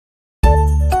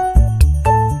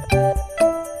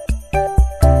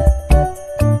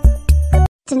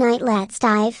Tonight let's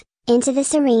dive into the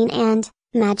serene and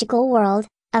magical world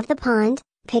of the pond.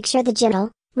 Picture the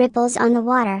gentle ripples on the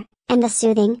water, and the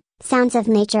soothing sounds of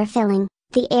nature filling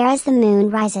the air as the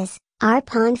moon rises. Our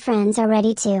pond friends are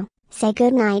ready to say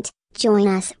goodnight. Join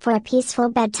us for a peaceful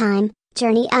bedtime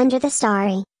journey under the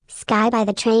starry sky by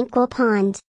the tranquil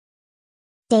pond.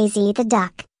 Daisy the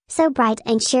duck, so bright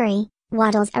and cheery,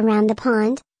 waddles around the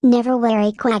pond, never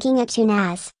weary, quacking a tune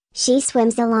as she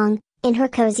swims along in her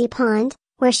cozy pond,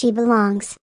 where she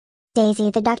belongs.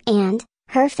 Daisy the duck and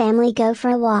her family go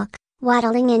for a walk,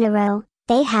 waddling in a row.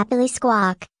 They happily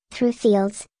squawk through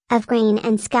fields of green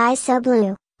and skies so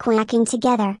blue. Quacking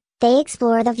together, they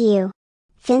explore the view.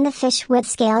 Fin the fish with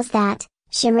scales that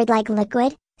shimmered like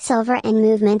liquid silver, and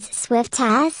movements swift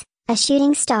as a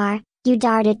shooting star. You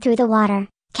darted through the water,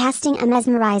 casting a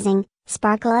mesmerizing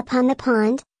sparkle upon the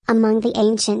pond. Among the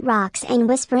ancient rocks and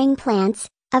whispering plants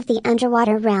of the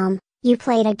underwater realm, you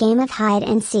played a game of hide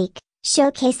and seek,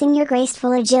 showcasing your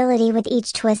graceful agility with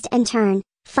each twist and turn.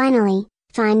 Finally,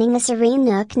 finding the serene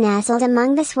nook nestled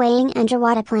among the swaying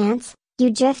underwater plants,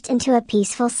 you drift into a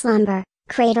peaceful slumber,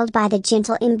 cradled by the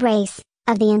gentle embrace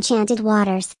of the enchanted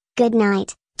waters. Good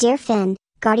night, dear Finn,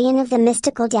 guardian of the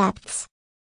mystical depths.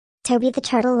 Toby the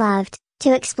turtle loved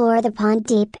to explore the pond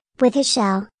deep. With his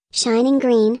shell shining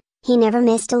green, he never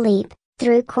missed a leap.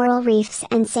 Through coral reefs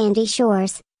and sandy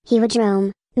shores, he would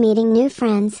roam, meeting new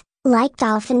friends, like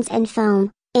dolphins and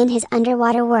foam. In his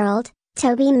underwater world,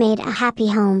 Toby made a happy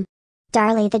home.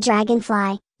 Darly the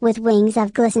dragonfly, with wings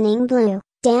of glistening blue,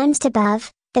 danced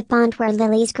above the pond where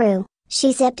lilies grew.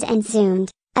 She zipped and zoomed,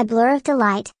 a blur of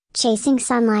delight, chasing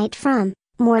sunlight from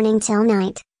morning till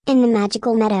night. In the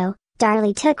magical meadow,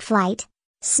 Darly took flight.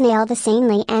 Snail the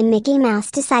sanely and Mickey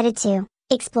Mouse decided to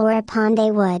explore a pond.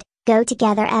 They would go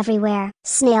together everywhere.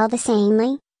 Snail the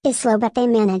sanely is slow, but they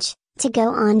manage to go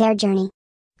on their journey.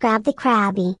 Crab the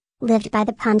crabby lived by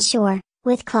the pond shore,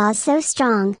 with claws so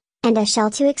strong, and a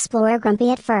shell to explore. Grumpy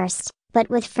at first, but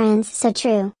with friends so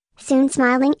true, soon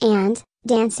smiling and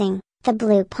dancing. The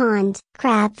blue pond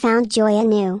crab found joy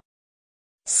anew.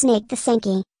 Snake the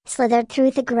Sankey slithered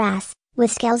through the grass,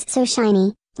 with scales so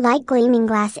shiny, like gleaming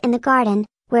glass. In the garden,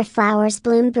 where flowers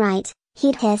bloom bright,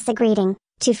 he'd hiss a greeting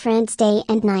to friends day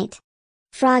and night.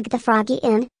 Frog the froggy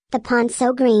in the pond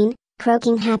so green,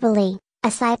 croaking happily, a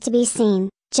sight to be seen,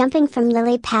 jumping from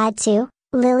lily pad to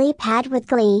lily pad with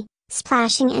glee,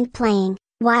 splashing and playing,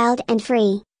 wild and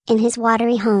free, in his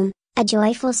watery home, a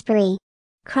joyful spree.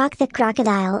 Croc the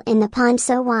crocodile in the pond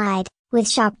so wide, with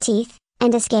sharp teeth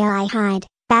and a scale-eye hide,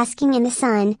 basking in the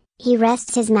sun, he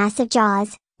rests his massive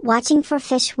jaws, watching for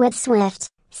fish with swift,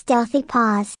 stealthy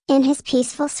paws. In his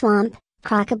peaceful swamp,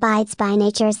 Croc abides by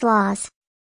nature's laws,